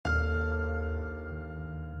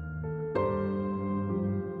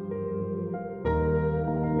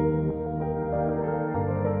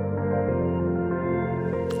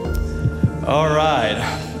All right.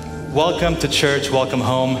 Welcome to church. Welcome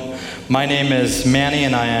home. My name is Manny,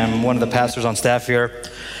 and I am one of the pastors on staff here.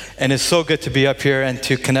 And it's so good to be up here and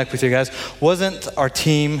to connect with you guys. Wasn't our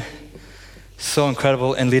team so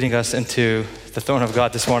incredible in leading us into the throne of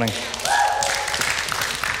God this morning?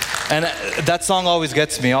 And that song always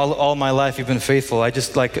gets me. All my life, you've been faithful.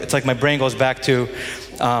 It's like my brain goes back to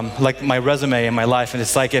like my resume in my life. And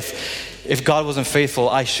it's like if God wasn't faithful,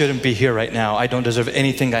 I shouldn't be here right now. I don't deserve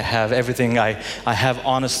anything I have. Everything I have,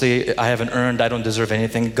 honestly, I haven't earned. I don't deserve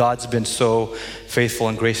anything. God's been so faithful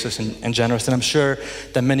and gracious and generous. And I'm sure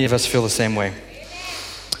that many of us feel the same way.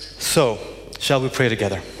 So, shall we pray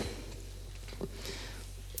together?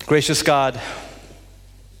 Gracious God,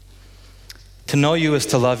 to know you is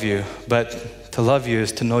to love you, but to love you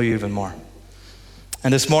is to know you even more.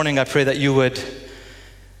 And this morning, I pray that you would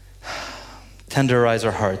tenderize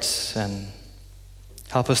our hearts and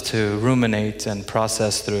help us to ruminate and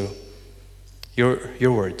process through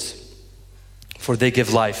your words. For they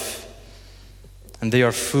give life, and they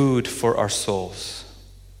are food for our souls.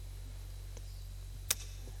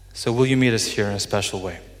 So will you meet us here in a special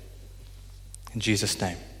way? In Jesus'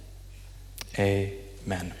 name,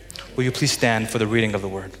 amen. Will you please stand for the reading of the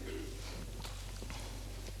word?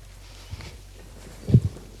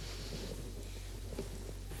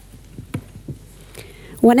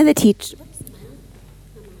 One of the teachers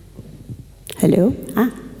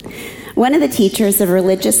of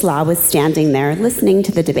religious law was standing there listening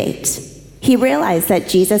to the debate. He realized that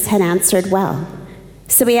Jesus had answered well.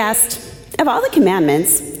 So he asked, "Of all the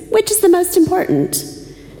commandments, which is the most important?"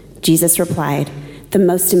 Jesus replied, "The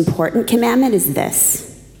most important commandment is this.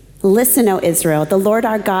 Listen, O Israel, the Lord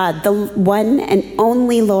our God, the one and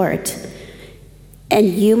only Lord.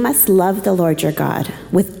 And you must love the Lord your God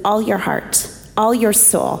with all your heart, all your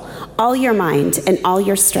soul, all your mind, and all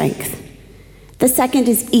your strength. The second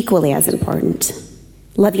is equally as important.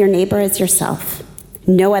 Love your neighbor as yourself.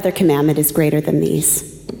 No other commandment is greater than these."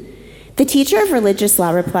 The teacher of religious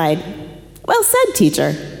law replied, "Well said,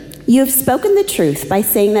 teacher. You have spoken the truth by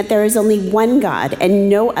saying that there is only one God and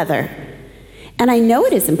no other. And I know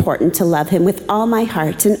it is important to love him with all my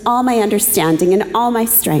heart and all my understanding and all my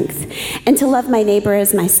strength, and to love my neighbor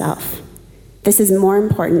as myself. This is more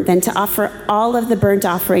important than to offer all of the burnt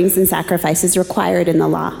offerings and sacrifices required in the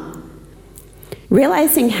law."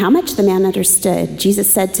 Realizing how much the man understood, Jesus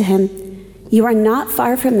said to him, "You are not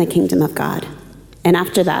far from the kingdom of God." And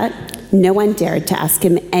after that, no one dared to ask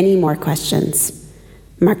him any more questions.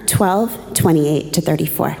 Mark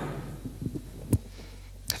 12:28-34.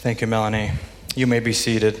 Thank you, Melanie. You may be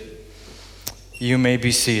seated. You may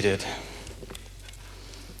be seated.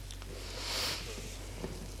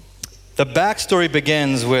 The backstory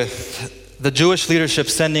begins with the Jewish leadership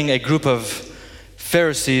sending a group of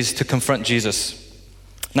Pharisees to confront Jesus.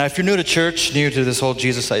 Now, if you're new to church, new to this whole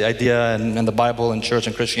Jesus idea and the Bible and church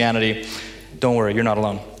and Christianity, don't worry, you're not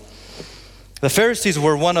alone. The Pharisees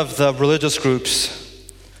were one of the religious groups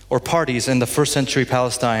or parties in the first century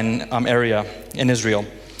Palestine area in Israel.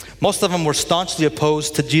 Most of them were staunchly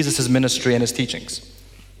opposed to Jesus' ministry and his teachings.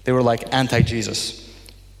 They were like anti-Jesus,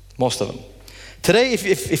 most of them. Today,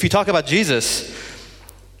 if you talk about Jesus,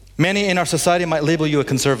 many in our society might label you a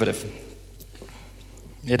conservative.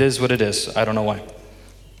 It is what it is. I don't know why.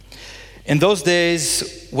 In those days,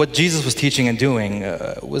 what Jesus was teaching and doing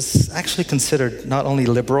was actually considered not only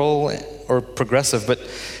liberal or progressive,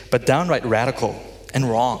 but downright radical and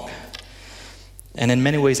wrong. And in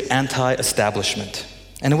many ways, anti-establishment.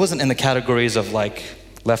 And it wasn't in the categories of like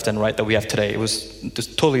left and right that we have today. It was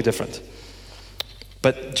just totally different.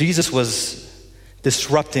 But Jesus was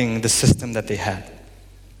disrupting the system that they had.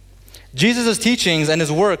 Jesus' teachings and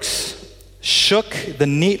his works shook the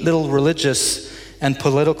neat little religious and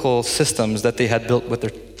political systems that they had built with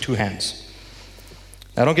their two hands.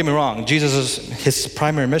 Now, don't get me wrong, his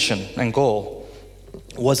primary mission and goal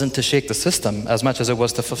wasn't to shake the system as much as it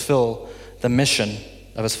was to fulfill the mission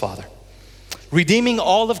of his Father. Redeeming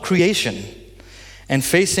all of creation and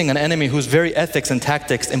facing an enemy whose very ethics and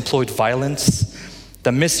tactics employed violence,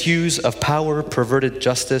 the misuse of power, perverted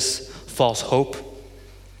justice, false hope,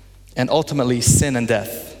 and ultimately sin and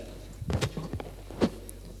death.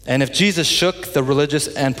 And if Jesus shook the religious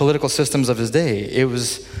and political systems of his day, it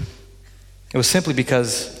was simply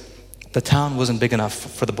because the town wasn't big enough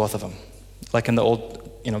for the both of them. Like in the old,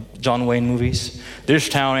 John Wayne movies. "This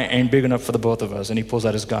town ain't big enough for the both of us," and he pulls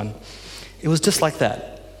out his gun. It was just like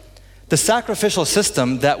that. The sacrificial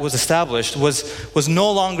system that was established was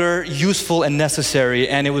no longer useful and necessary,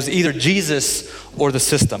 and it was either Jesus or the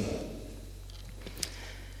system.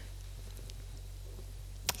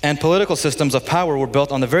 And political systems of power were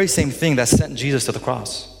built on the very same thing that sent Jesus to the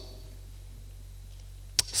cross.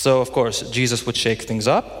 So, of course, Jesus would shake things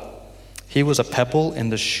up. He was a pebble in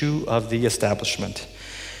the shoe of the establishment.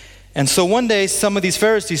 And so one day, some of these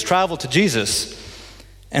Pharisees traveled to Jesus,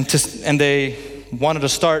 and they wanted to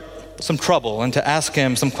start some trouble and to ask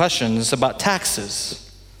him some questions about taxes.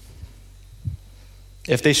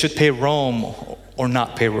 If they should pay Rome or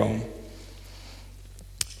not pay Rome.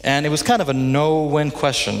 And it was kind of a no-win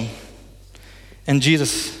question. And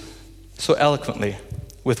Jesus, so eloquently,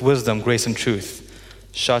 with wisdom, grace, and truth,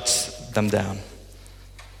 shuts them down.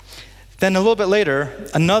 Then a little bit later,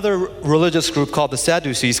 another religious group called the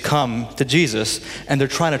Sadducees come to Jesus, and they're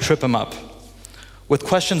trying to trip him up with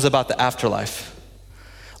questions about the afterlife.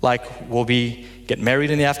 Like, will we get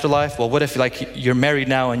married in the afterlife? Well, what if you're married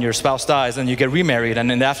now and your spouse dies and you get remarried,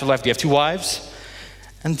 and in the afterlife do you have two wives?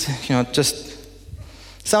 And just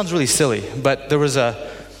sounds really silly, but there was an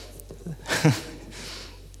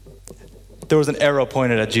arrow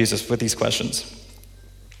pointed at Jesus with these questions.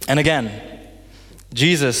 And again,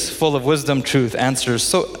 Jesus, full of wisdom, truth, answers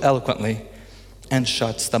so eloquently and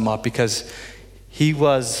shuts them up, because he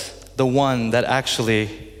was the one that actually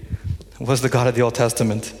was the God of the Old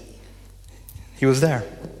Testament. He was there.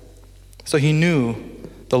 So he knew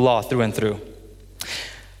the law through and through.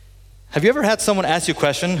 Have you ever had someone ask you a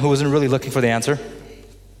question who wasn't really looking for the answer?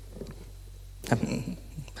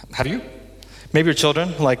 Have you? Maybe your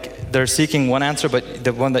children, they're seeking one answer, but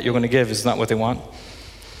the one that you're going to give is not what they want.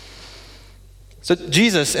 So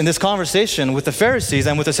Jesus, in this conversation with the Pharisees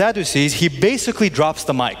and with the Sadducees, he basically drops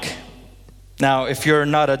the mic. Now, if you're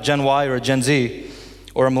not a Gen Y or a Gen Z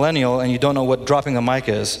or a millennial and you don't know what dropping a mic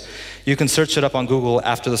is, you can search it up on Google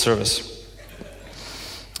after the service.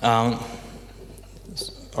 Are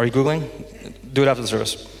you Googling? Do it after the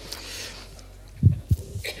service.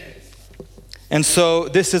 And so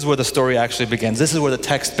this is where the story actually begins. This is where the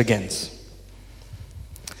text begins.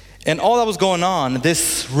 And all that was going on,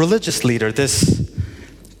 this religious leader, this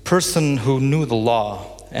person who knew the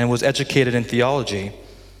law and was educated in theology,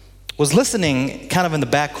 was listening kind of in the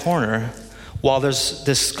back corner while there's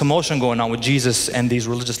this commotion going on with Jesus and these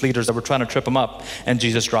religious leaders that were trying to trip him up, and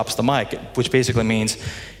Jesus drops the mic, which basically means,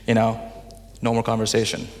 no more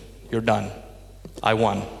conversation. You're done. I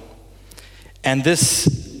won. And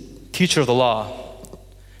this teacher of the law,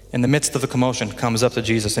 in the midst of the commotion, comes up to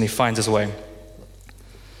Jesus and he finds his way.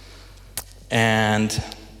 And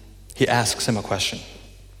he asks him a question.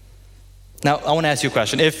 Now, I want to ask you a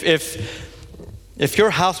question. If your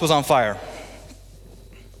house was on fire,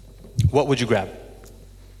 what would you grab?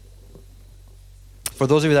 For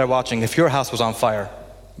those of you that are watching, if your house was on fire,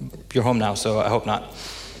 you're home now, so I hope not.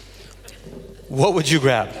 What would you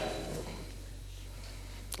grab?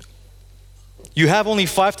 You have only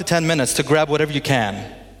 5 to 10 minutes to grab whatever you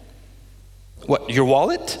can. What, your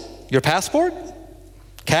wallet? Your passport?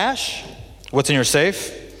 Cash? What's in your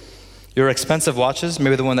safe? Your expensive watches,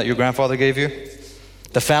 maybe the one that your grandfather gave you?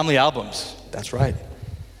 The family albums, that's right.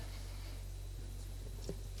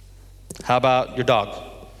 How about your dog?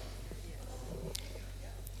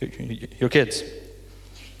 Your kids?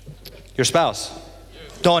 Your spouse?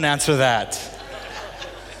 Don't answer that.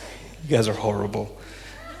 You guys are horrible.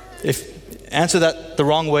 Answer that the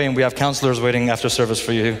wrong way, and we have counselors waiting after service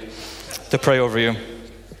for you to pray over you.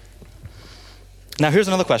 Now, here's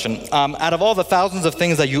another question. Out of all the thousands of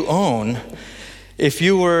things that you own, if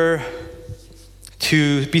you were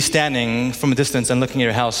to be standing from a distance and looking at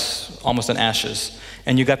your house almost in ashes,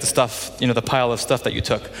 and you got the stuff, the pile of stuff that you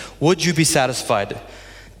took, would you be satisfied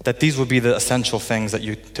that these would be the essential things that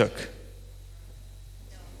you took?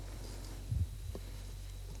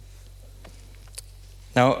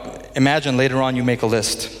 Now, imagine later on you make a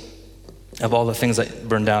list of all the things that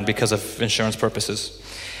burned down because of insurance purposes.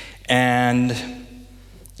 And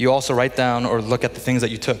you also write down or look at the things that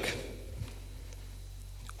you took.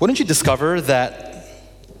 Wouldn't you discover that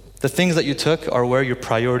the things that you took are where your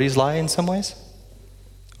priorities lie in some ways?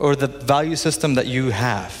 Or the value system that you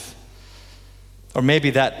have? Or maybe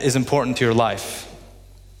that is important to your life.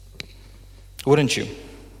 Wouldn't you?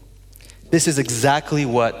 This is exactly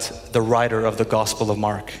what the writer of the Gospel of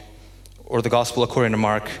Mark, or the Gospel according to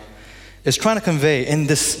Mark, is trying to convey in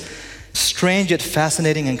this strange yet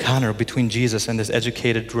fascinating encounter between Jesus and this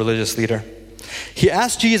educated religious leader. He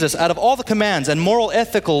asked Jesus, out of all the commands and moral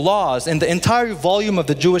ethical laws in the entire volume of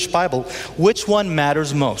the Jewish Bible, which one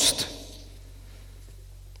matters most?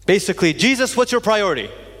 Basically, Jesus, what's your priority?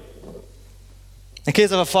 In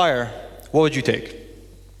case of a fire, what would you take?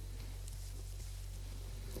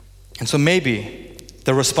 And so maybe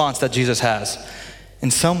the response that Jesus has, in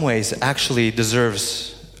some ways, actually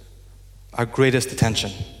deserves our greatest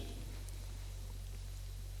attention.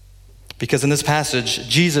 Because in this passage,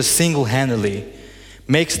 Jesus single-handedly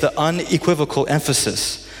makes the unequivocal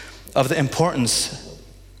emphasis of the importance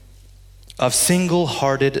of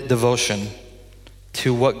single-hearted devotion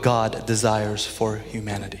to what God desires for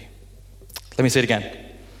humanity. Let me say it again.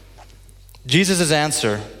 Jesus'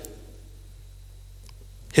 answer,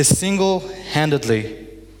 single-handedly,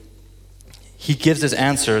 he gives his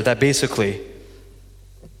answer that basically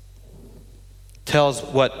tells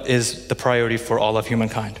what is the priority for all of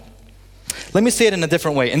humankind. Let me say it in a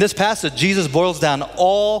different way. In this passage, Jesus boils down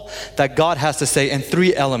all that God has to say in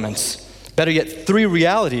three elements. Better yet, three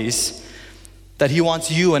realities that he wants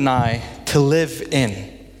you and I to live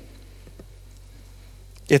in.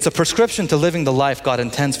 It's a prescription to living the life God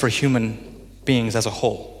intends for human beings as a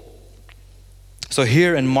whole. So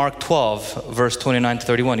here in Mark 12, verse 29 to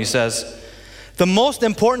 31, he says, "The most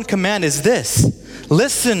important command is this: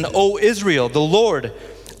 listen, O Israel, the Lord,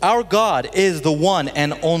 our God, is the one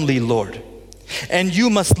and only Lord. And you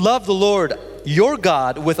must love the Lord, your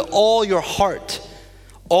God, with all your heart,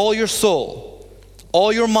 all your soul,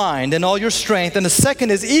 all your mind, and all your strength. And the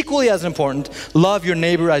second is equally as important: love your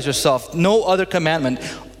neighbor as yourself. No other commandment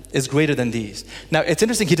is greater than these." Now, it's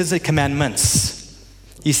interesting, he doesn't say commandments.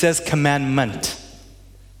 He says commandment.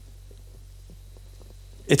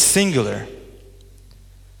 It's singular.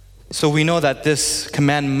 So we know that this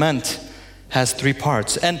commandment has three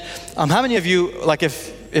parts. And how many of you, like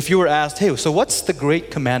if you were asked, hey, so what's the great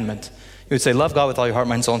commandment? You would say, love God with all your heart,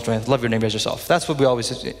 mind, soul, and strength. Love your neighbor as yourself. That's what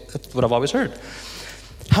I've always heard.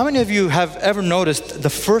 How many of you have ever noticed the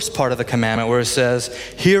first part of the commandment where it says,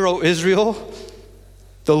 "Hear, O Israel,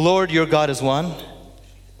 the Lord your God is one,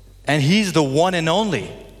 and he's the one and only"?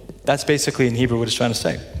 That's basically in Hebrew what it's trying to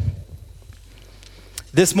say.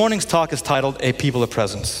 This morning's talk is titled, "A People of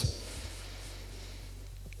Presence."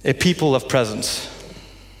 A people of presence.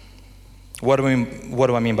 What do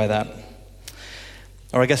I mean by that?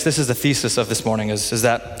 Or I guess this is the thesis of this morning, is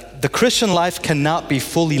that the Christian life cannot be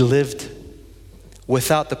fully lived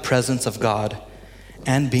without the presence of God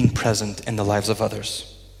and being present in the lives of others.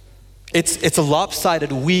 It's a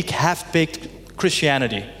lopsided, weak, half-baked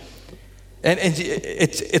Christianity. And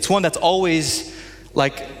it's one that's always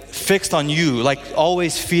like fixed on you, like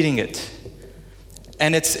always feeding it.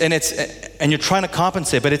 And you're trying to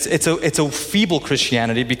compensate, but it's a feeble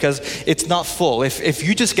Christianity because it's not full. If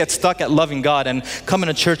you just get stuck at loving God and coming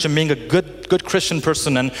to church and being a good Christian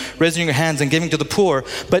person and raising your hands and giving to the poor,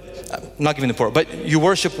 but not giving to the poor, but you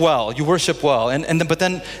worship well, but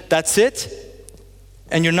then that's it,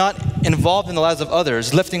 and you're not involved in the lives of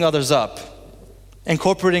others, lifting others up,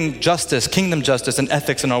 incorporating justice, kingdom justice, and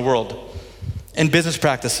ethics in our world. In business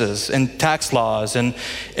practices, in tax laws, and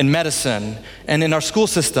in medicine, and in our school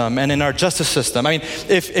system, and in our justice system. I mean,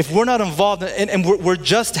 if we're not involved, and we're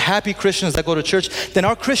just happy Christians that go to church, then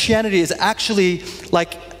our Christianity is actually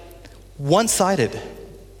like one-sided.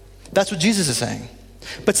 That's what Jesus is saying.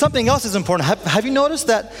 But something else is important. Have you noticed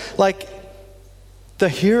that, like, the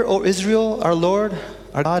 "Hear, O Israel, our Lord,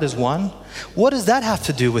 our God is one"? What does that have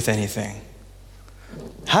to do with anything?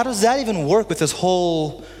 How does that even work with this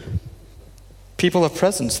whole people of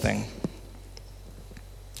presence thing?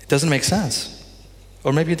 It doesn't make sense.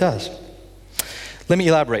 Or maybe it does. Let me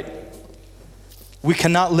elaborate. We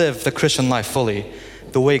cannot live the Christian life fully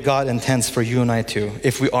the way God intends for you and I to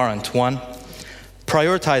if we aren't, one,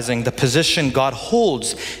 prioritizing the position God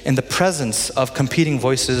holds in the presence of competing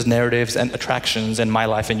voices, narratives, and attractions in my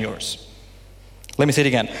life and yours. Let me say it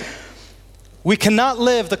again. We cannot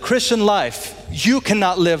live the Christian life, you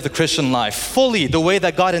cannot live the Christian life fully the way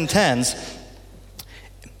that God intends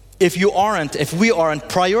if we aren't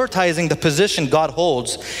prioritizing the position God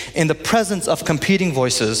holds in the presence of competing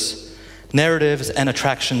voices, narratives, and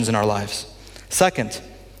attractions in our lives. Second,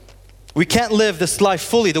 we can't live this life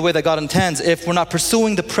fully the way that God intends if we're not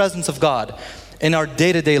pursuing the presence of God in our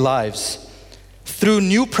day-to-day lives through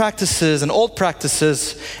new practices and old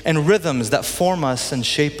practices and rhythms that form us and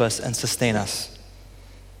shape us and sustain us.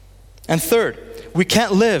 And third, we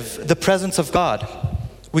can't live the presence of God.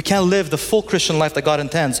 We can't live the full Christian life that God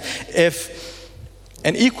intends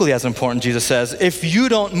and equally as important, Jesus says, if you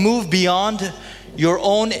don't move beyond your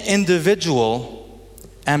own individual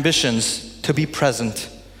ambitions to be present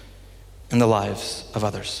in the lives of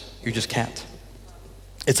others. You just can't.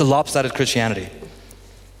 It's a lopsided Christianity.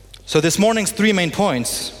 So this morning's three main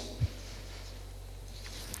points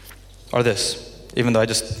are this, even though I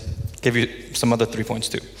just gave you some other 3 points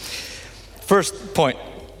too. First point,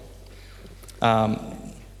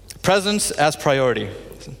 presence as priority.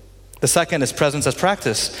 The second is presence as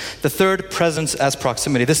practice. The third, presence as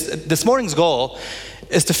proximity. This morning's goal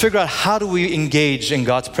is to figure out how do we engage in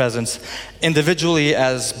God's presence individually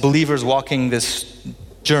as believers walking this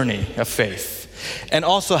journey of faith. And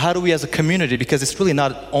also, how do we as a community, because it's really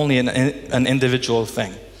not only an individual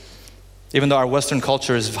thing. Even though our Western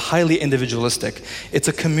culture is highly individualistic, it's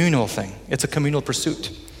a communal thing. It's a communal pursuit.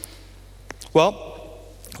 Well,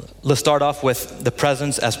 let's start off with the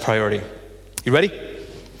presence as priority. You ready?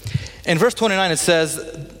 In verse 29, it says,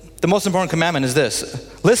 the most important commandment is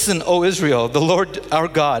this: listen, O Israel, the Lord our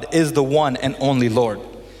God is the one and only Lord.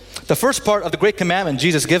 The first part of the great commandment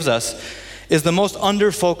Jesus gives us is the most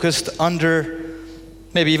under-focused,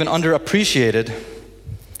 maybe even underappreciated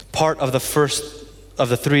part of the first of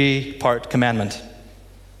the three-part commandment.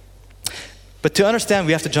 But to understand,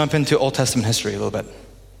 we have to jump into Old Testament history a little bit.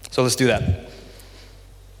 So let's do that.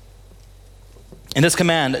 In this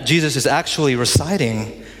command, Jesus is actually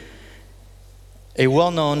reciting a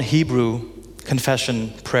well-known Hebrew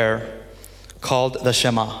confession prayer called the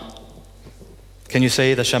Shema. Can you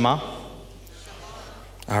say the Shema?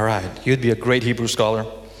 All right, you'd be a great Hebrew scholar.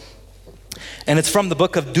 And it's from the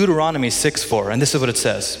book of Deuteronomy 6:4, and this is what it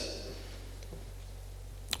says.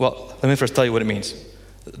 Well, let me first tell you what it means.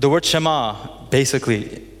 The word Shema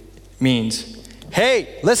basically means,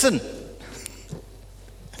 hey, listen.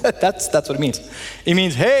 That's what it means. It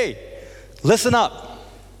means, hey, listen up.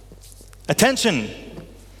 Attention.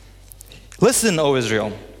 Listen, O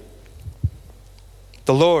Israel.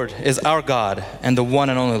 The Lord is our God and the one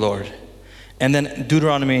and only Lord. And then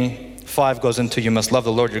Deuteronomy 5 goes into, you must love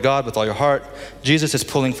the Lord your God with all your heart. Jesus is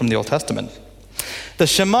pulling from the Old Testament. The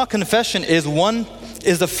Shema confession is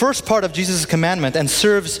the first part of Jesus' commandment and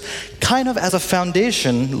serves kind of as a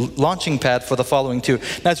foundation, launching pad for the following two.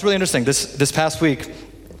 Now it's really interesting. This past week,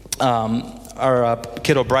 our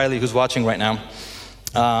kid O'Reilly, who's watching right now,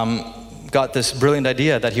 got this brilliant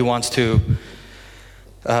idea that he wants to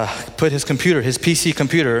put his PC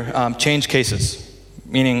computer, change cases.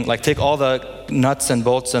 Meaning, like, take all the nuts and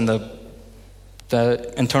bolts and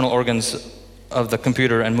the internal organs of the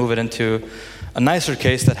computer and move it into a nicer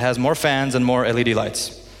case that has more fans and more LED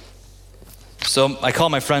lights. So I call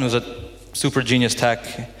my friend who's a super genius tech,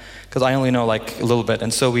 because I only know like a little bit,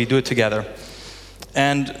 and so we do it together.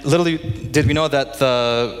 And little did we know that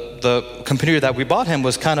the computer that we bought him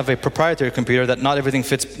was kind of a proprietary computer, that not everything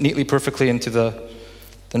fits neatly perfectly into the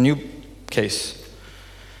new case.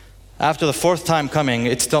 After the fourth time coming,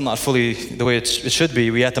 it's still not fully the way it should be.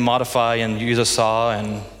 We had to modify and use a saw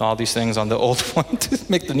and all these things on the old one to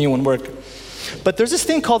make the new one work. But there's this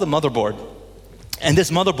thing called the motherboard. And this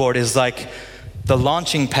motherboard is like the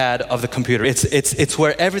launching pad of the computer. It's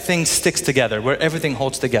where everything sticks together, where everything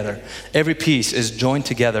holds together. Every piece is joined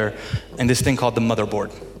together in this thing called the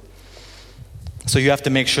motherboard. So you have to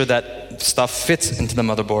make sure that stuff fits into the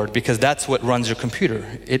motherboard, because that's what runs your computer.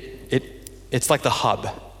 It's like the hub.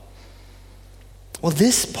 Well,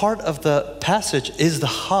 this part of the passage is the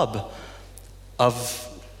hub of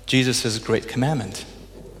Jesus' great commandment.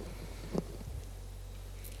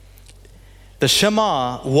 The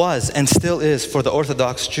Shema was and still is, for the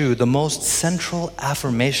Orthodox Jew, the most central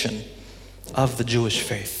affirmation of the Jewish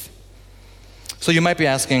faith. So you might be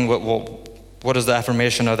asking, well, what does the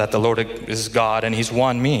affirmation of that the Lord is God and He's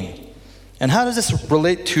one mean? And how does this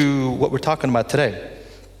relate to what we're talking about today?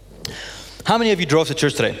 How many of you drove to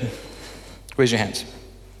church today? Raise your hands.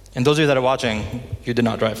 And those of you that are watching, you did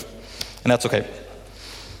not drive. And that's okay.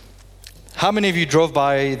 How many of you drove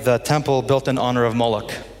by the temple built in honor of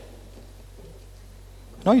Moloch?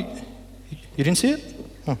 No, you didn't see it?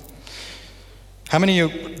 Oh. How many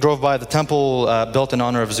of you drove by the temple built in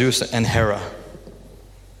honor of Zeus and Hera?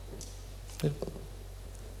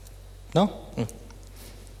 No?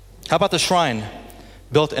 How about the shrine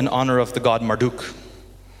built in honor of the god Marduk?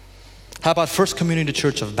 How about First Community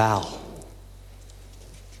Church of Baal?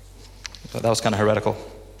 That was kind of heretical.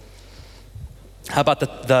 How about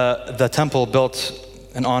the temple built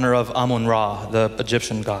in honor of Amun-Ra, the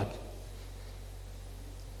Egyptian god?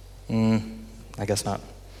 I guess not.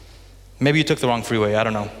 Maybe you took the wrong freeway, I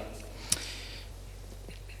don't know.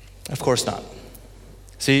 Of course not.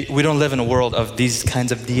 See, we don't live in a world of these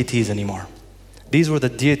kinds of deities anymore. These were the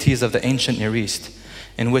deities of the ancient Near East,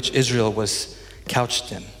 in which Israel was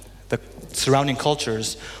couched in. The surrounding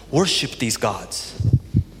cultures worshiped these gods.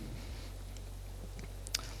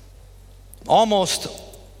 Almost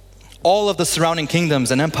all of the surrounding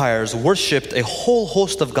kingdoms and empires worshipped a whole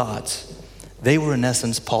host of gods. They were in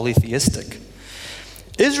essence polytheistic.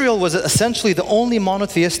 Israel was essentially the only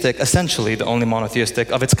monotheistic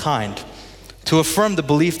of its kind to affirm the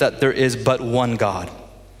belief that there is but one God.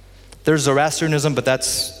 There's Zoroastrianism, but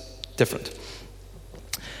that's different.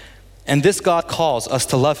 And this God calls us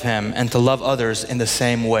to love Him and to love others in the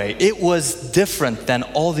same way. It was different than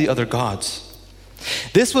all the other gods.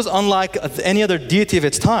 This was unlike any other deity of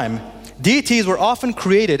its time. Deities were often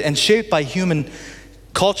created and shaped by human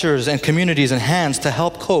cultures and communities and hands to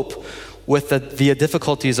help cope with the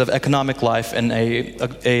difficulties of economic life in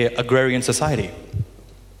a agrarian society.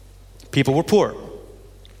 People were poor.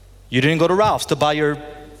 You didn't go to Ralph's to buy your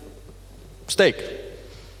steak.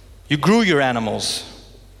 You grew your animals.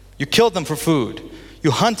 You killed them for food.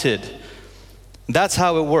 You hunted. That's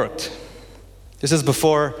how it worked. This is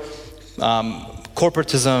before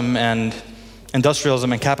corporatism and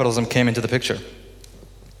industrialism and capitalism came into the picture.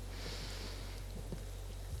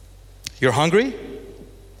 You're hungry?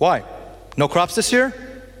 Why? No crops this year?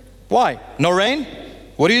 Why? No rain?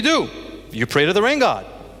 What do? You pray to the rain god.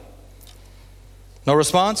 No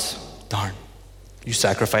response? Darn. You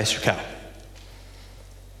sacrifice your cow.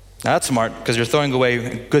 Now that's smart, because you're throwing away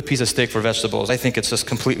a good piece of steak for vegetables. I think it's just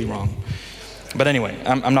completely wrong. But anyway,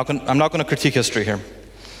 I'm not going to critique history here.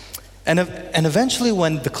 And eventually,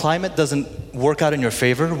 when the climate doesn't work out in your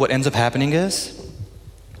favor, what ends up happening is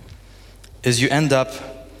you end up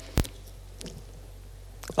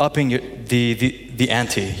upping the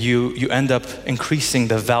ante. You end up increasing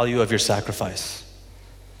the value of your sacrifice.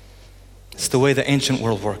 It's the way the ancient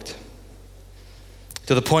world worked.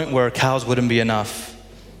 To the point where cows wouldn't be enough,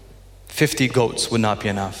 50 goats would not be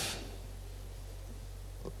enough.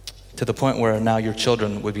 To the point where now your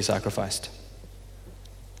children would be sacrificed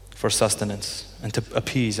for sustenance and to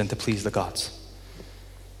appease and to please the gods.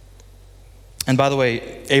 And by the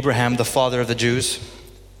way, Abraham, the father of the Jews,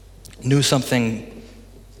 knew something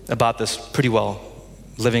about this pretty well,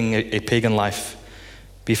 living a pagan life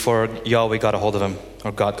before Yahweh got a hold of him,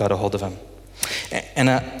 or God got a hold of him.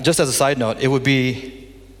 And just as a side note, it would be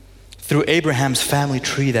through Abraham's family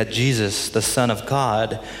tree that Jesus, the Son of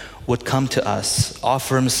God, would come to us,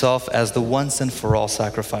 offer himself as the once and for all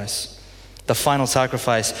sacrifice, the final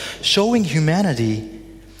sacrifice, showing humanity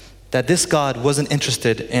that this God wasn't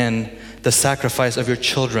interested in the sacrifice of your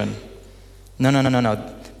children.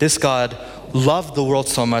 No. This God loved the world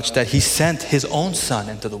so much that he sent his own son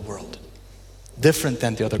into the world, different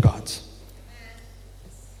than the other gods.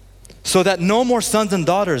 So that no more sons and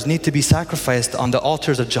daughters need to be sacrificed on the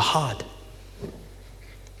altars of jihad,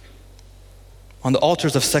 on the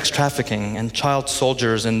altars of sex trafficking and child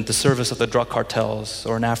soldiers in the service of the drug cartels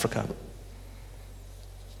or in Africa.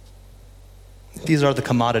 These are the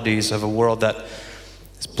commodities of a world that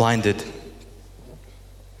is blinded,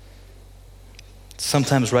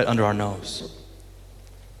 sometimes right under our nose.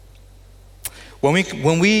 When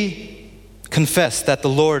we confess that the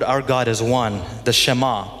Lord our God is one, the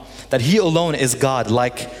Shema, that he alone is God,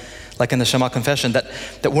 like in the Shema confession,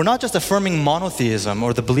 that we're not just affirming monotheism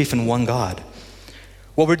or the belief in one God.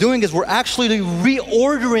 What we're doing is we're actually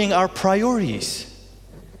reordering our priorities.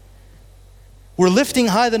 We're lifting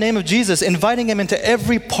high the name of Jesus, inviting him into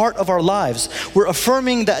every part of our lives. We're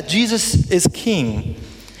affirming that Jesus is king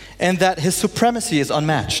and that his supremacy is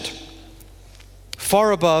unmatched,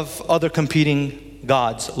 far above other competing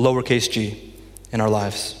gods, lowercase g, in our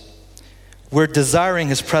lives. We're desiring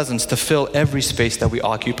his presence to fill every space that we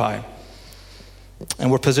occupy.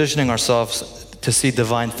 And we're positioning ourselves to see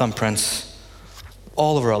divine thumbprints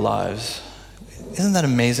all over our lives. Isn't that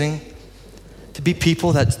amazing? To be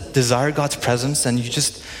people that desire God's presence, and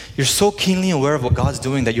you're so keenly aware of what God's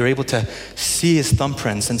doing that you're able to see his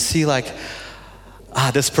thumbprints and see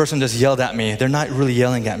this person just yelled at me. They're not really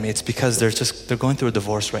yelling at me. It's because they're going through a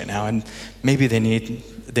divorce right now, and maybe they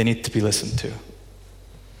need to be listened to.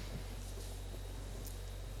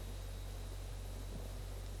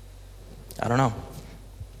 I don't know.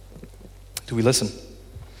 Do we listen?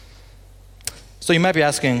 So you might be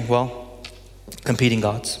asking, well, competing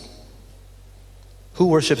gods. Who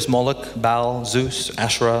worships Moloch, Baal, Zeus,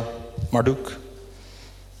 Asherah, Marduk?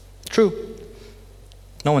 True.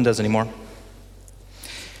 No one does anymore.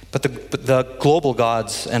 But the global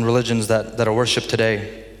gods and religions that are worshipped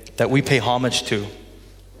today, that we pay homage to,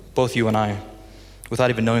 both you and I, without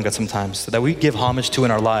even knowing it sometimes, that we give homage to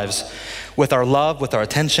in our lives, with our love, with our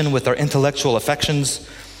attention, with our intellectual affections,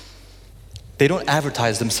 they don't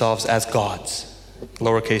advertise themselves as gods,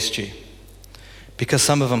 lowercase g, because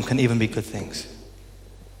some of them can even be good things,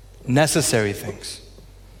 necessary things.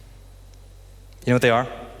 You know what they are?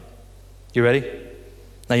 You ready?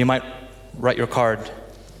 Now you might write your card.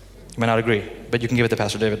 You might not agree, but you can give it to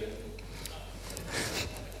Pastor David.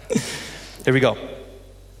 Here we go.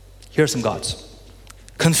 Here are some gods.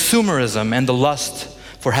 Consumerism and the lust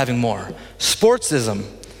for having more. Sportsism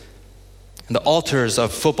and the altars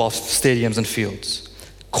of football stadiums and fields.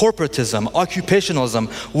 Corporatism, occupationalism,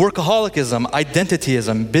 workaholicism,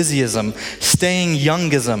 identityism, busyism, staying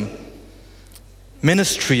youngism.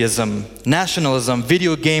 ministryism, nationalism,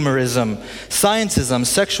 video gamerism, sciencism,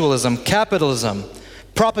 sexualism, capitalism,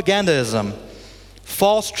 propagandism,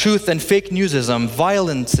 false truth and fake newsism,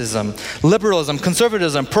 violenceism, liberalism,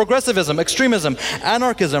 conservatism, progressivism, extremism,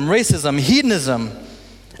 anarchism, racism, hedonism,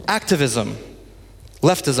 activism,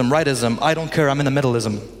 leftism, rightism, I don't care, I'm in the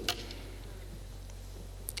middleism.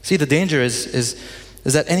 See, the danger is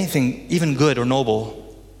that anything, even good or noble,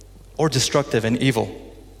 or destructive and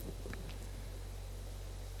evil,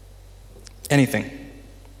 anything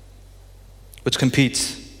which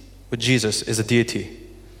competes with Jesus is a deity,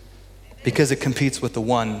 because it competes with the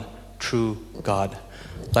one true God,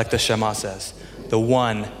 like the Shema says, the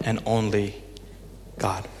one and only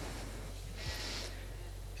God.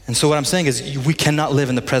 And so what I'm saying is we cannot live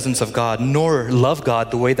in the presence of God, nor love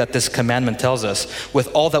God the way that this commandment tells us, with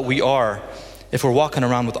all that we are, if we're walking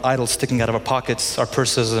around with idols sticking out of our pockets, our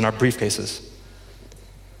purses, and our briefcases.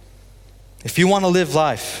 If you want to live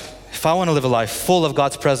life, if I want to live a life full of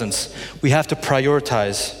God's presence, we have to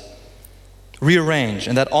prioritize, rearrange,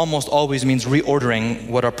 and that almost always means reordering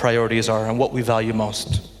what our priorities are and what we value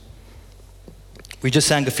most. We just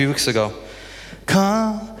sang a few weeks ago,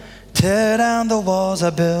 come, tear down the walls I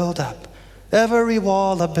build up, every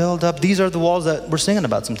wall I build up. These are the walls that we're singing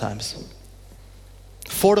about sometimes.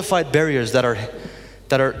 Fortified barriers that are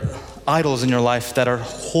idols in your life that are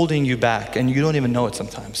holding you back, and you don't even know it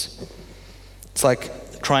sometimes. It's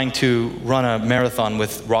like trying to run a marathon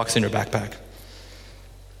with rocks in your backpack.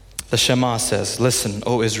 The Shema says, listen,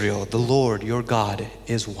 O Israel, the Lord your God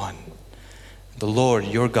is one. The Lord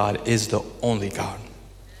your God is the only God.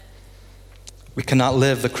 We cannot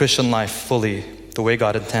live the Christian life fully the way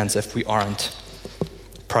God intends if we aren't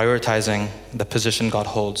prioritizing the position God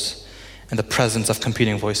holds and the presence of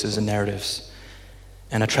competing voices and narratives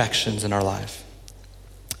and attractions in our life.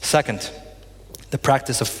 Second, the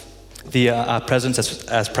practice of the presence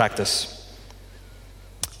as practice.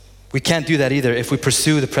 We can't do that either if we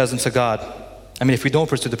pursue the presence of God. If we don't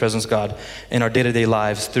pursue the presence of God in our day-to-day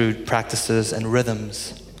lives through practices and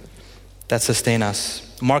rhythms that sustain us.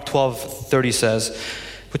 Mark 12:30 says,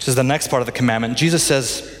 which is the next part of the commandment, Jesus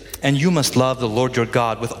says, and you must love the Lord your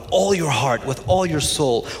God with all your heart, with all your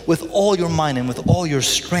soul, with all your mind, and with all your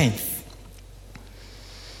strength.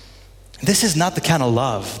 This is not the kind of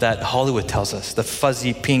love that Hollywood tells us, the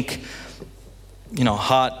fuzzy, pink,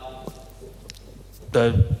 hot,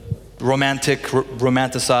 the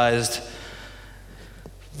romanticized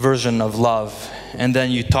version of love. And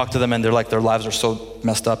then you talk to them and they're like, their lives are so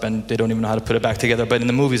messed up and they don't even know how to put it back together. But in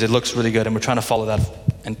the movies, it looks really good, and we're trying to follow that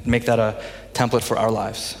and make that a template for our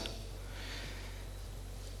lives.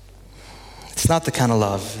 It's not the kind of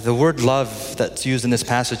love. The word love that's used in this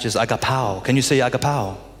passage is agapao. Can you say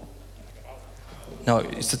agapao? No,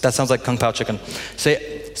 that sounds like kung pao chicken. Say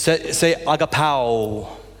agapao.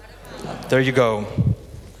 There you go.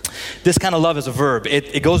 This kind of love is a verb.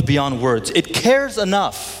 It goes beyond words. It cares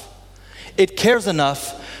enough. It cares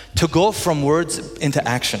enough to go from words into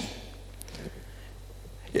action.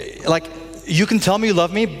 Like, you can tell me you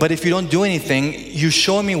love me, but if you don't do anything, you're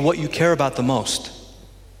showing me what you care about the most.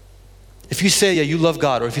 If you say, yeah, you love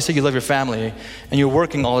God, or if you say you love your family, and you're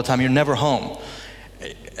working all the time, you're never home.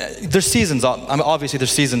 There's seasons, obviously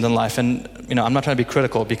there's seasons in life, and I'm not trying to be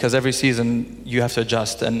critical, because every season you have to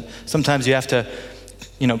adjust, and sometimes you have to,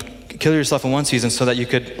 kill yourself in one season so that you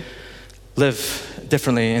could live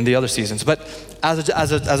differently in the other seasons. But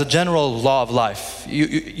as a general law of life,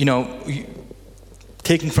 you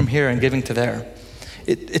taking from here and giving to there,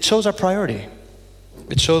 it shows our priority.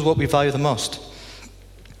 It shows what we value the most.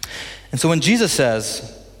 And so when Jesus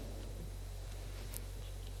says,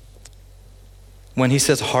 when he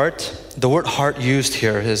says heart, the word heart used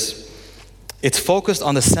here it's focused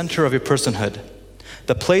on the center of your personhood,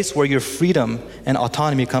 the place where your freedom and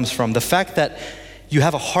autonomy comes from. The fact that you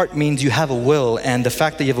have a heart means you have a will, and the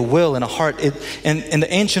fact that you have a will and a heart, in the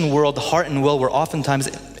ancient world, the heart and will were oftentimes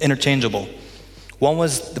interchangeable. One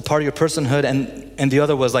was the part of your personhood, and the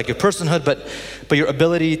other was like your personhood, but your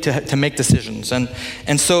ability to make decisions. And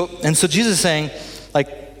so Jesus is saying, like,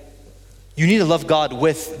 you need to love God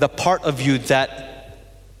with the part of you that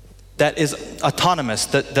is autonomous,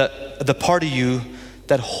 the part of you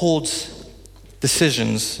that holds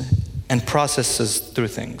decisions and processes through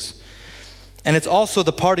things. And it's also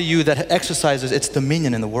the part of you that exercises its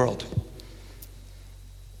dominion in the world.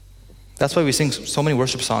 That's why we sing so many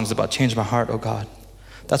worship songs about change my heart, oh God.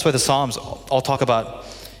 That's why the Psalms all talk about,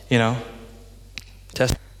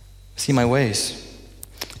 test, see my ways.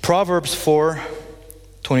 Proverbs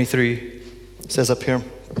 4:23 says up here,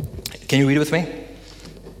 can you read it with me?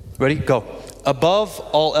 Ready? Go. Above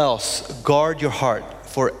all else, guard your heart,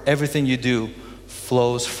 for everything you do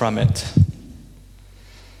flows from it.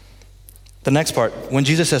 The next part, when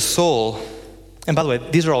Jesus says soul, and by the way,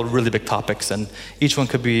 these are all really big topics, and each one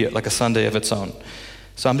could be like a Sunday of its own.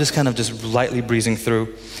 So I'm just kind of just lightly breezing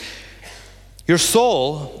through. Your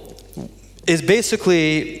soul is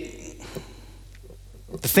basically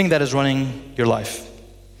the thing that is running your life.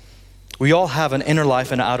 We all have an inner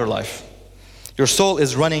life and an outer life. Your soul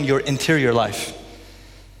is running your interior life.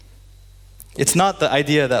 It's not the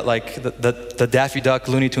idea that like the Daffy Duck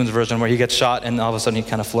Looney Tunes version where he gets shot and all of a sudden he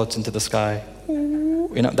kind of floats into the sky.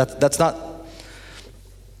 You know, that's not,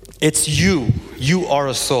 it's you. You are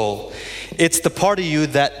a soul. It's the part of you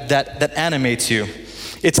that animates you.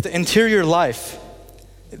 It's the interior life,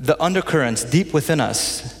 the undercurrents deep within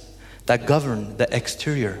us that govern the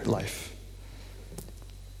exterior life.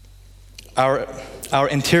 Our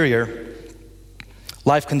interior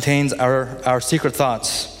life contains our secret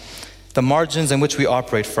thoughts, the margins in which we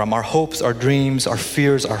operate from, our hopes, our dreams, our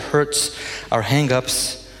fears, our hurts, our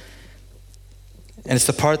hang-ups. And it's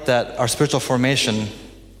the part that our spiritual formation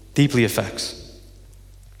deeply affects.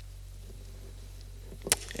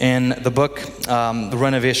 In the book, The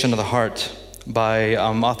Renovation of the Heart, by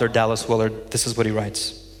author Dallas Willard, this is what he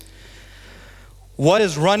writes. What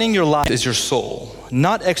is running your life is your soul,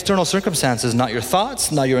 not external circumstances, not your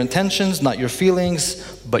thoughts, not your intentions, not your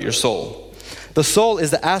feelings, but your soul. The soul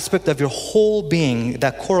is the aspect of your whole being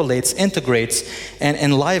that correlates, integrates, and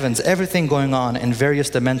enlivens everything going on in various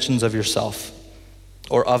dimensions of yourself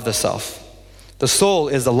or of the self. The soul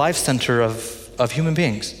is the life center of human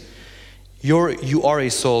beings. You are a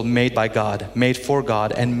soul made by God, made for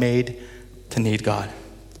God, and made to need God.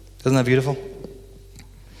 Isn't that beautiful?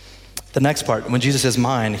 The next part, when Jesus says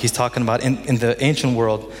mind, he's talking about in the ancient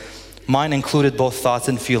world, mind included both thoughts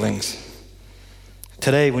and feelings.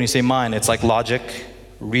 Today, when you say mind, it's like logic,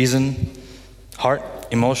 reason, heart,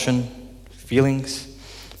 emotion, feelings.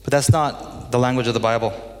 But that's not the language of the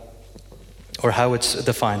Bible or how it's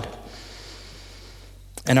defined.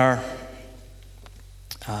 And our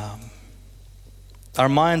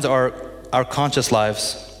minds are our conscious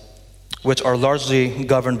lives, which are largely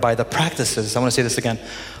governed by the practices. I want to say this again.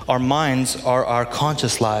 Our minds are our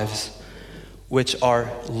conscious lives, which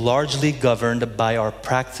are largely governed by our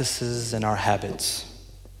practices and our habits.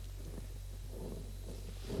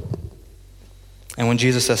 And when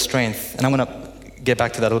Jesus says strength, and I'm going to get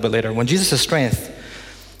back to that a little bit later. When Jesus says strength,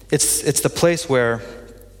 it's the place where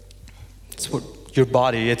your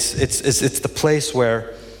body, it's the place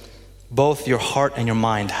where both your heart and your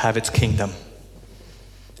mind have its kingdom.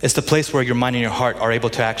 It's the place where your mind and your heart are able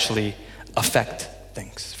to actually affect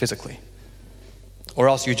things physically. Or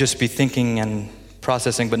else you just be thinking and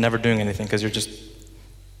processing but never doing anything because you're just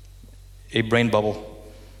a brain bubble,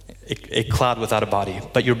 a cloud without a body.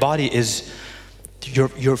 But your body is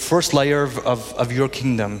your first layer of your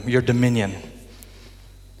kingdom, your dominion.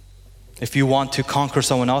 If you want to conquer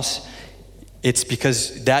someone else, it's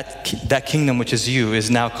because that kingdom, which is you,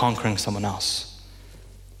 is now conquering someone else.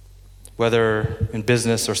 Whether in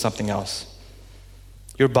business or something else.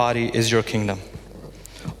 Your body is your kingdom.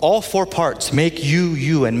 All four parts make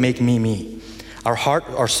you and make me. Our heart,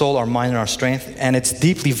 our soul, our mind, and our strength. And it's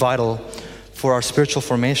deeply vital for our spiritual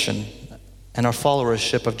formation and our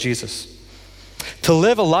followership of Jesus. To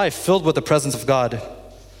live a life filled with the presence of God,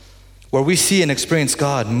 where we see and experience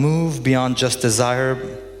God move beyond just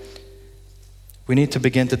desire, we need to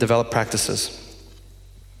begin to develop practices.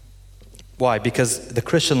 Why? Because the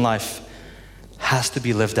Christian life has to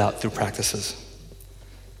be lived out through practices.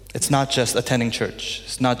 It's not just attending church.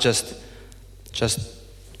 It's not just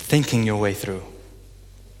thinking your way through.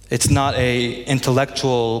 It's not an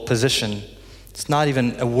intellectual position. It's not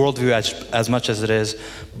even a worldview as much as it is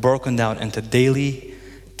broken down into daily,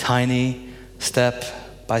 tiny,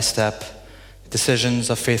 step-by-step decisions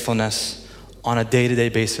of faithfulness on a day-to-day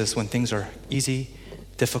basis when things are easy,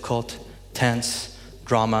 difficult, tense,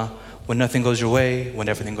 drama, when nothing goes your way, when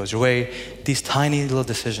everything goes your way. These tiny little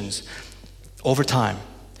decisions over time,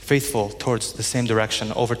 faithful towards the same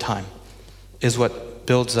direction over time, is what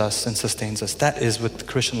builds us and sustains us. That is what the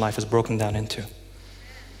Christian life is broken down into.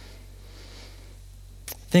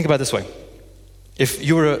 Think about it this way. If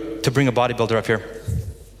you were to bring a bodybuilder up here,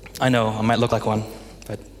 I know I might look like one,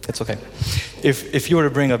 but it's okay. If you were to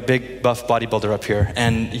bring a big buff bodybuilder up here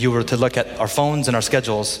and you were to look at our phones and our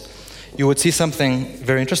schedules, you would see something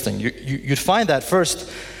very interesting. You'd find that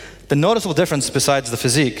first, the noticeable difference besides the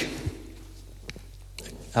physique,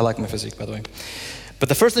 I like my physique, by the way, but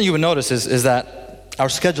the first thing you would notice is that our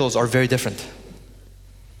schedules are very different.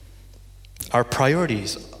 Our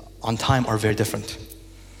priorities on time are very different.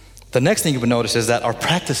 The next thing you would notice is that our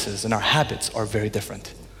practices and our habits are very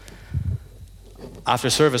different. after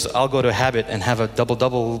service, I'll go to Habit and have a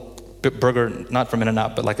double burger, not from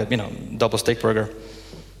In-N-Out, but like a double steak burger.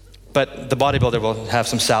 But the bodybuilder will have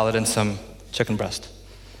some salad and some chicken breast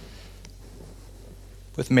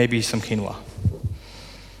with maybe some quinoa.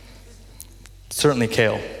 Certainly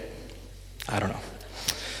kale. I don't know.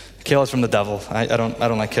 Kale is from the devil. I don't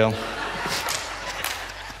like kale.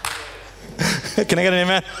 Can I get an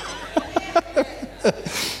amen?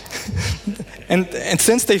 and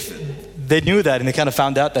since they knew that and they kind of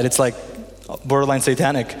found out that it's like borderline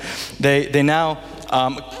satanic, they now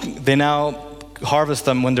harvest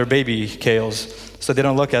them when they're baby kales, so they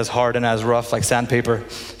don't look as hard and as rough like sandpaper,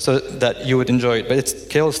 so that you would enjoy it. But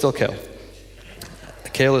kale is still kale.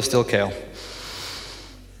 Kale is still kale.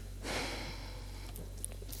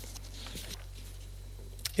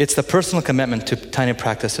 It's the personal commitment to tiny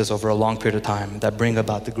practices over a long period of time that bring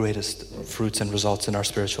about the greatest fruits and results in our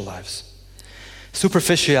spiritual lives.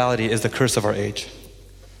 Superficiality is the curse of our age.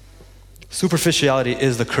 Superficiality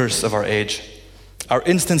is the curse of our age. Our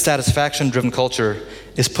instant satisfaction-driven culture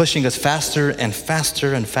is pushing us faster and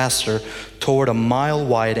faster and faster toward a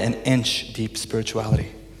mile-wide and inch-deep spirituality.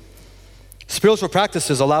 Spiritual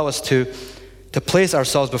practices allow us to place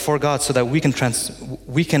ourselves before God so that we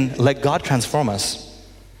can let God transform us.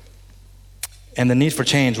 And the need for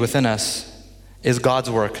change within us is God's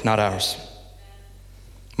work, not ours.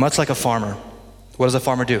 Much like a farmer. What does a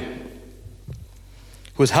farmer do?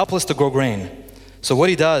 Who is helpless to grow grain. So what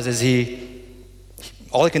he does is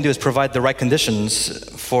all he can do is provide the right conditions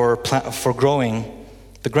for growing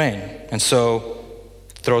the grain. And so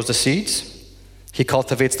throws the seeds, he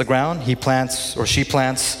cultivates the ground, he plants or she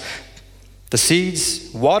plants the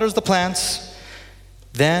seeds, waters the plants,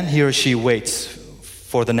 then he or she waits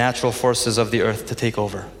for the natural forces of the earth to take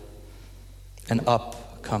over. And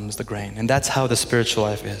up comes the grain. And that's how the spiritual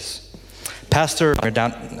life is. Pastor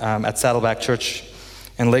down at Saddleback Church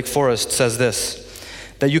in Lake Forest says this,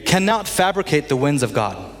 that you cannot fabricate the winds of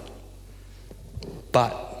God,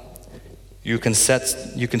 but you can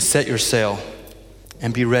set your sail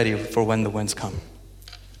and be ready for when the winds come.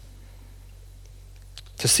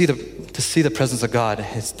 To see the presence of God,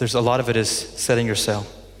 there's a lot of it is setting your sail.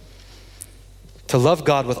 To love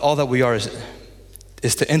God with all that we are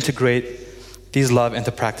is to integrate these love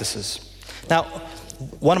into practices. Now,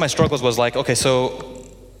 one of my struggles was like, okay, so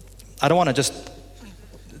I don't want to just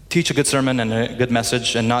teach a good sermon and a good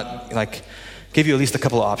message and not like give you at least a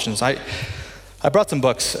couple of options. I brought some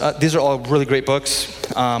books. These are all really great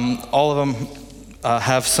books. All of them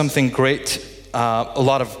have something great, a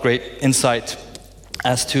lot of great insight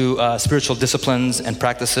as to spiritual disciplines and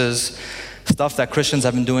practices, stuff that Christians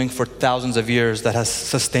have been doing for thousands of years that has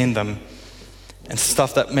sustained them, and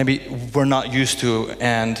stuff that maybe we're not used to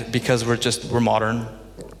and because we're modern.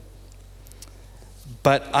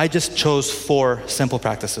 But I just chose 4 simple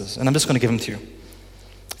practices, and I'm just going to give them to you.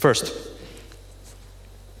 First,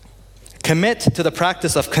 commit to the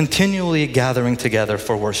practice of continually gathering together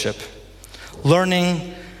for worship,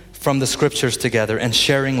 learning from the scriptures together, and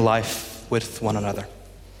sharing life with one another.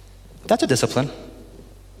 That's a discipline.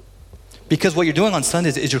 Because what you're doing on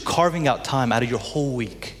Sundays is you're carving out time out of your whole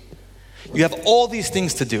week. You have all these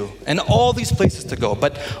things to do and all these places to go.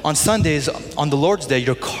 But on Sundays, on the Lord's Day,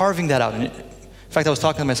 you're carving that out. And in fact, I was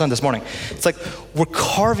talking to my son this morning. It's like we're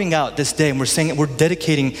carving out this day and we're saying we're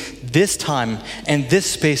dedicating this time and this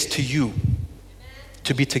space to you.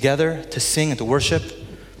 To be together, to sing and to worship,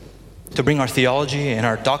 to bring our theology and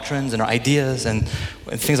our doctrines and our ideas and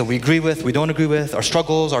things that we agree with, we don't agree with, our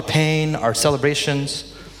struggles, our pain, our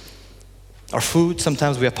celebrations, our food.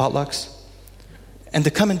 Sometimes we have potlucks. And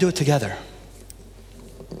to come and do it together.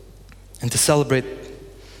 And to celebrate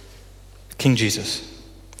King Jesus.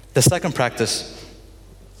 The second practice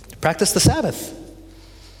the Sabbath.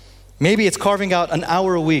 Maybe it's carving out an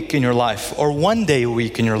hour a week in your life or one day a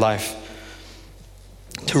week in your life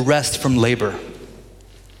to rest from labor.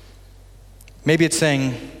 Maybe it's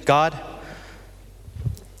saying, God,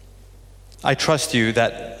 I trust you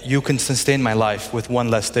that you can sustain my life with one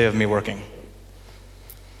less day of me working.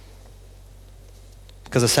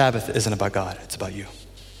 Because the Sabbath isn't about God, it's about you.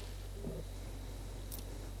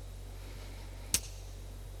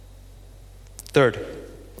 Third,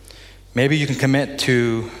 maybe you can commit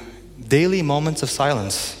to daily moments of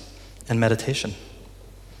silence and meditation.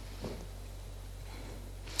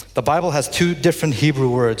 The Bible has 2 different Hebrew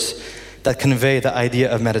words that convey the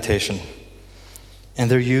idea of meditation.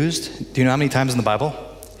 And they're used, do you know how many times in the Bible?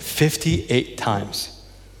 58 times.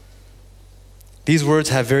 These words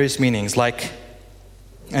have various meanings, like,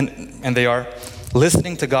 and they are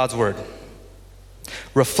listening to God's word,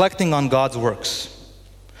 reflecting on God's works,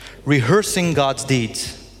 rehearsing God's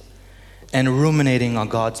deeds, and ruminating on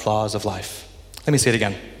God's laws of life. Let me say it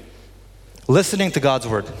again. Listening to God's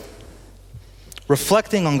word.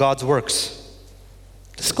 Reflecting on God's works.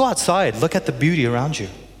 Just go outside, look at the beauty around you.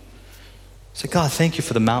 Say, God, thank you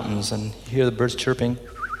for the mountains, and you hear the birds chirping.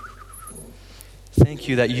 Thank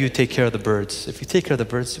you that you take care of the birds. If you take care of the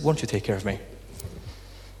birds, won't you take care of me?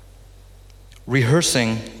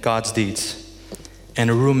 Rehearsing God's deeds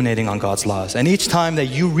and ruminating on God's laws. And each time that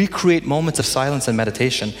you recreate moments of silence and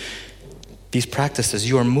meditation, these practices,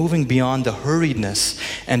 you are moving beyond the hurriedness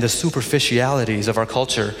and the superficialities of our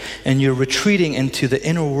culture, and you're retreating into the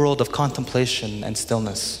inner world of contemplation and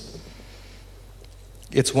stillness.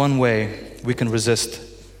 It's one way we can resist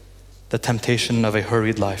the temptation of a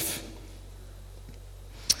hurried life.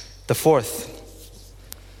 The fourth,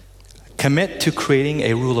 commit to creating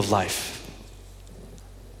a rule of life.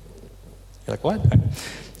 You're like, what?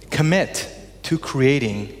 Commit to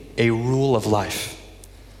creating a rule of life.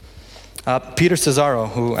 Peter Cesaro,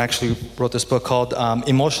 who actually wrote this book called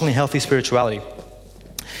Emotionally Healthy Spirituality,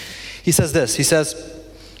 he says this. He says,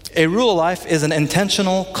 a rule of life is an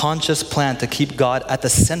intentional, conscious plan to keep God at the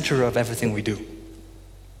center of everything we do.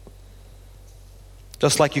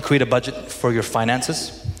 Just like you create a budget for your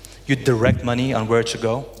finances, you direct money on where it should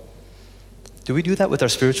go. Do we do that with our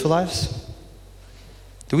spiritual lives?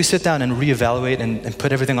 Do we sit down and reevaluate and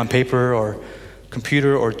put everything on paper or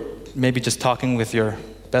computer, or maybe just talking with your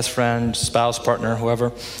best friend, spouse, partner,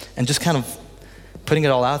 whoever, and just kind of putting it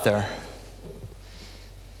all out there?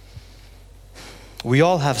 We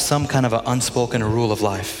all have some kind of an unspoken rule of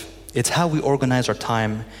life. It's how we organize our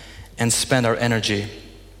time and spend our energy.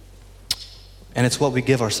 And it's what we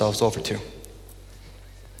give ourselves over to.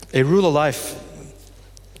 A rule of life,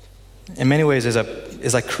 in many ways,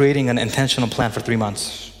 is like creating an intentional plan for 3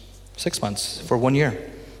 months, 6 months, for 1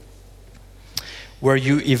 year, where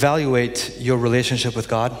you evaluate your relationship with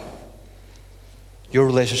God, your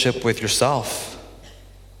relationship with yourself,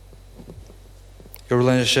 your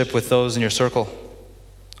relationship with those in your circle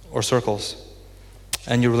or circles,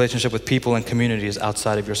 and your relationship with people and communities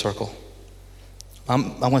outside of your circle. I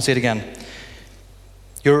want to say it again.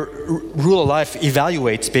 Your rule of life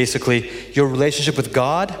evaluates basically your relationship with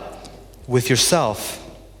God, with yourself,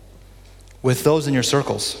 with those in your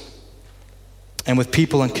circles, and with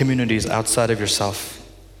people and communities outside of yourself.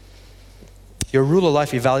 Your rule of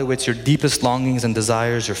life evaluates your deepest longings and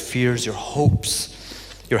desires, your fears, your hopes,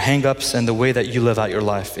 your hang-ups, and the way that you live out your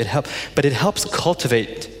life. But it helps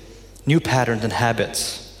cultivate new patterns and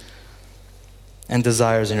habits and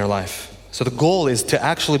desires in your life. So the goal is to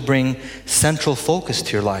actually bring central focus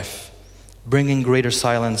to your life, bringing greater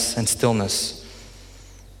silence and stillness,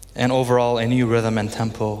 and overall a new rhythm and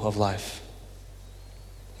tempo of life.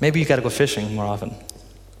 Maybe you gotta go fishing more often.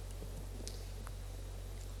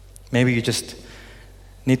 Maybe you just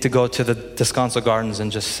need to go to the Descanso Gardens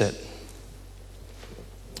and just sit.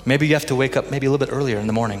 Maybe you have to wake up maybe a little bit earlier in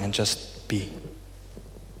the morning and just be.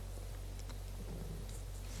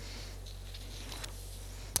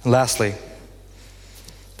 Lastly,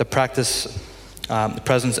 the practice, the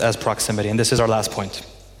presence as proximity, and this is our last point.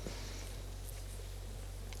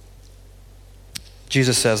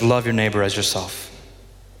 Jesus says, love your neighbor as yourself.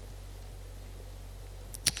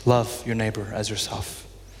 Love your neighbor as yourself.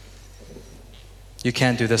 You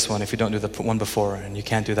can't do this one if you don't do the one before, and you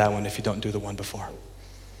can't do that one if you don't do the one before.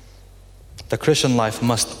 The Christian life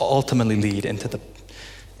must ultimately lead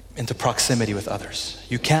into proximity with others.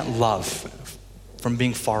 You can't love from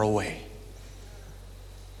being far away.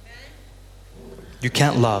 You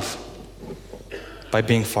can't love by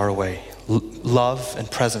being far away. Love and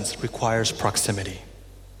presence requires proximity.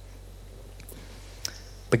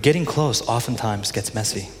 But getting close oftentimes gets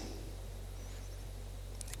messy.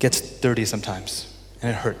 It gets dirty sometimes,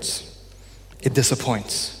 and it hurts. It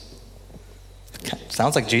disappoints. It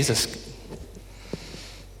sounds like Jesus.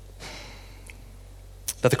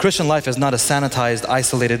 That the Christian life is not a sanitized,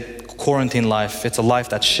 isolated, quarantine life. It's a life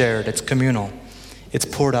that's shared, it's communal. It's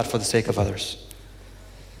poured out for the sake of others.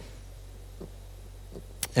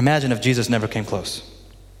 Imagine if Jesus never came close.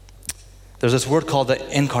 There's this word called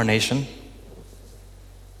the incarnation.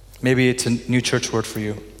 Maybe it's a new church word for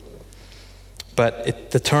you.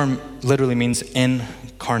 But the term literally means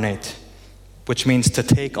incarnate, which means to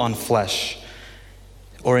take on flesh,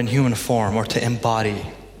 or in human form, or to embody.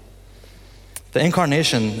 The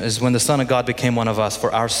incarnation is when the Son of God became one of us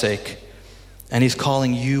for our sake. And he's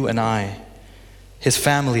calling you and I, his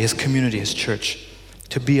family, his community, his church,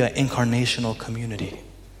 to be an incarnational community.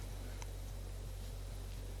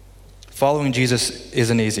 Following Jesus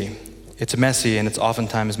isn't easy. It's messy and it's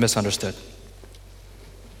oftentimes misunderstood.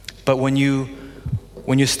 But when you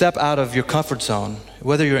step out of your comfort zone,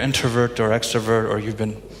 Whether you're introvert or extrovert or you've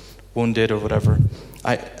been wounded or whatever,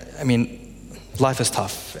 I mean, life is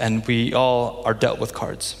tough and we all are dealt with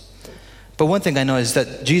cards. But one thing I know is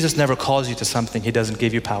that Jesus never calls you to something he doesn't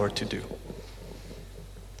give you power to do.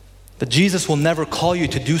 That Jesus will never call you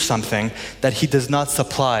to do something that he does not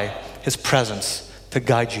supply his presence to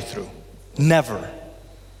guide you through. Never.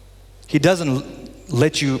 He doesn't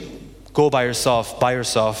let you go by yourself,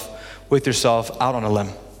 with yourself, out on a limb.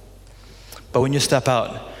 But when you step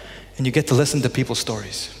out and you get to listen to people's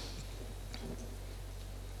stories,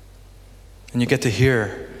 and you get to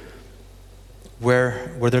hear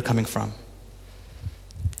where they're coming from,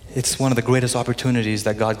 it's one of the greatest opportunities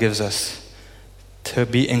that God gives us to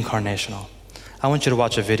be incarnational. I want you to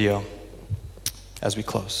watch a video as we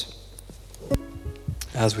close.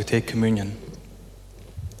 As we take communion.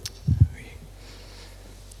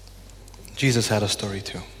 Jesus had a story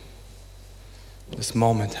too. This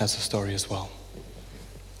moment has a story as well.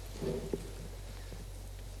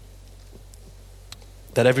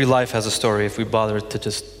 That every life has a story if we bother to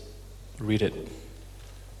just read it.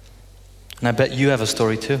 And I bet you have a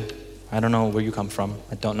story too. I don't know where you come from.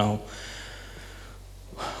 I don't know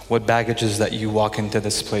what baggages that you walk into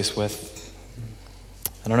this place with.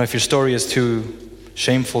 I don't know if your story is too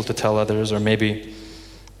shameful to tell others, or maybe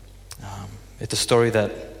it's a story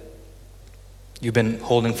that you've been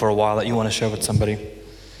holding for a while that you want to share with somebody.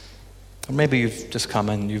 Or maybe you've just come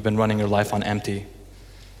and you've been running your life on empty.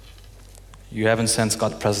 You haven't sensed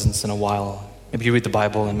God's presence in a while. Maybe you read the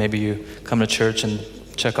Bible and maybe you come to church and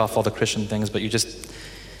check off all the Christian things, but you're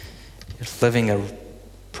living a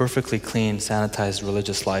perfectly clean, sanitized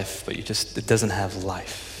religious life, but it doesn't have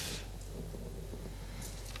life.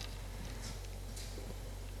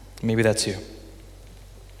 Maybe that's you.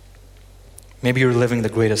 Maybe you're living the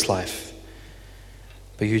greatest life,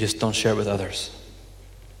 but you just don't share it with others.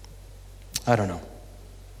 I don't know.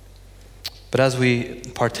 But as we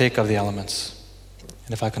partake of the elements,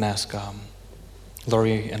 and if I can ask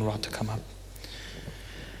Laurie and Rod to come up.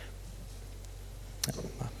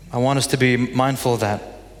 I want us to be mindful that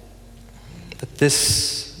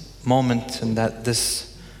this moment and that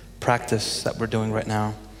this practice that we're doing right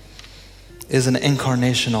now is an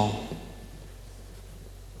incarnational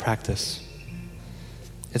practice.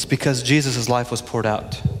 It's because Jesus' life was poured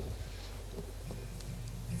out.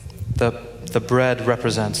 The bread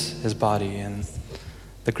represents his body, and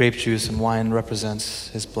the grape juice and wine represents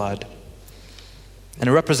his blood. And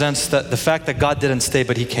it represents the fact that God didn't stay,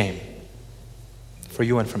 but he came for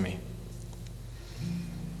you and for me.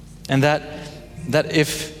 And that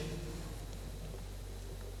if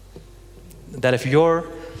your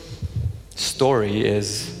story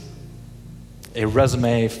is a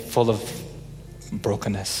resume full of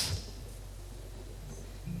brokenness,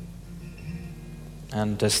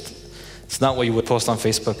 and just, it's not what you would post on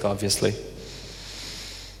Facebook, obviously.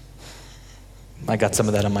 I got some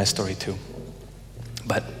of that in my story too.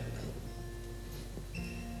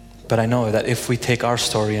 But I know that if we take our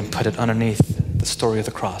story and put it underneath the story of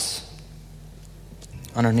the cross,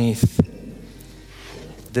 underneath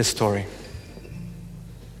this story,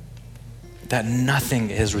 that nothing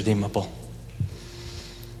is redeemable.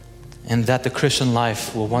 And that the Christian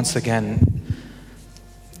life will once again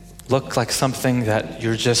look like something that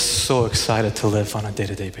you're just so excited to live on a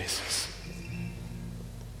day-to-day basis.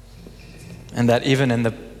 And that even in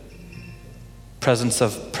the presence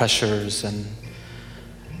of pressures and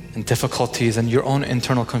difficulties and your own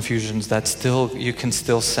internal confusions, that still you can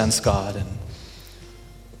still sense God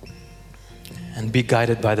and be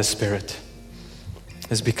guided by the Spirit,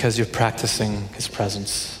 is because you're practicing his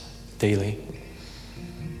presence daily.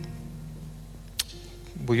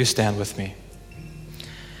 Will you stand with me?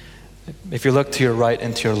 If you look to your right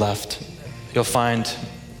and to your left, you'll find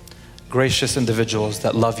gracious individuals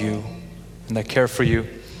that love you and that care for you,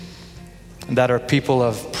 and that are people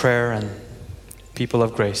of prayer and people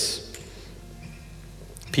of grace,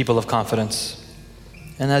 people of confidence.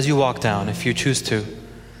 And as you walk down, if you choose to,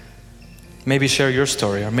 maybe share your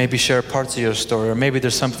story, or maybe share parts of your story, or maybe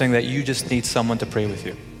there's something that you just need someone to pray with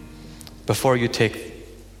you. Before you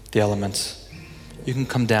take the elements, you can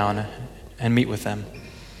come down and meet with them.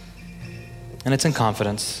 And it's in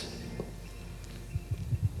confidence.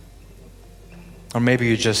 Or maybe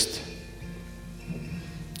you just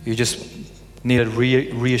need a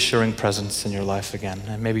reassuring presence in your life again,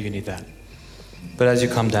 and maybe you need that. But as you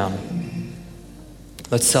come down,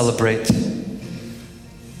 let's celebrate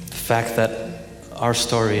the fact that our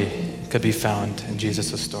story could be found in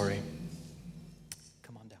Jesus' story.